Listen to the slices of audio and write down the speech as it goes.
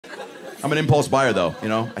I'm an impulse buyer, though, you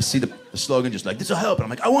know? I see the slogan just like, this'll help, and I'm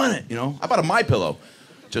like, I want it, you know? I bought a MyPillow.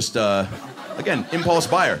 Just, again, impulse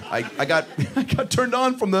buyer. I got I got turned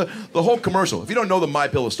on from the whole commercial. If you don't know the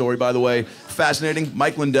MyPillow story, by the way, fascinating.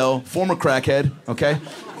 Mike Lindell, former crackhead, okay?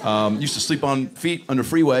 Used to sleep on feet under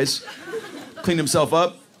freeways, cleaned himself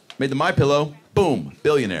up, made the MyPillow, boom,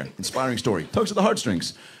 billionaire. Inspiring story. Tugs at the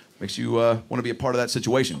heartstrings. Makes you want to be a part of that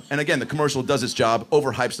situation. And again, the commercial does its job,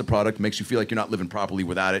 overhypes the product, makes you feel like you're not living properly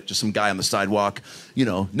without it. Just some guy on the sidewalk, you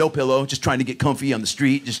know, no pillow, just trying to get comfy on the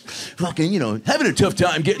street, just fucking, you know, having a tough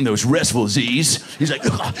time getting those restful Z's. He's like,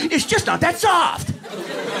 it's just not that soft.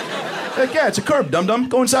 Like, yeah, it's a curb, dum-dum.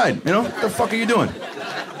 Go inside, you know? What the fuck are you doing?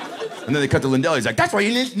 And then they cut to Lindell. He's like, that's why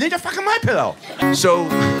you need a fucking MyPillow. So,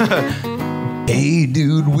 hey,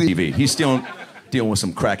 dude, he's dealing with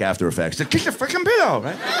some crack after effects. Just kick the freaking pillow,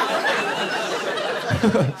 right?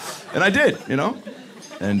 And I did, you know?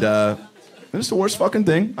 And it's the worst fucking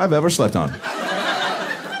thing I've ever slept on.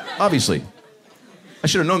 Obviously. I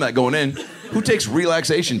should have known that going in. Who takes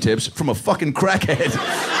relaxation tips from a fucking crackhead?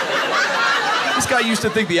 This guy used to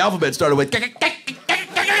think the alphabet started with... That's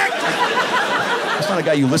not a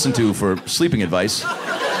guy you listen to for sleeping advice.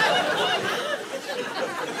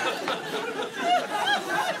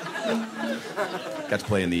 Got to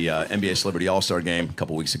play in the NBA Celebrity All-Star Game a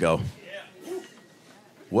couple weeks ago.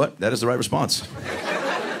 What? That is the right response.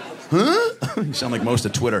 Huh? You sound like most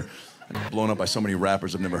of Twitter. Blown up by so many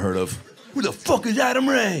rappers I've never heard of. Who the fuck is Adam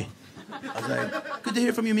Ray? I was like, good to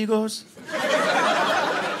hear from you, amigos.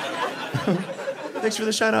 Thanks for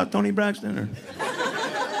the shout out, Tony Braxton. Or...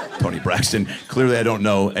 Tony Braxton. Clearly I don't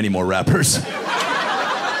know any more rappers.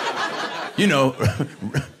 You know,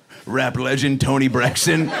 rap legend Tony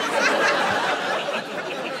Braxton.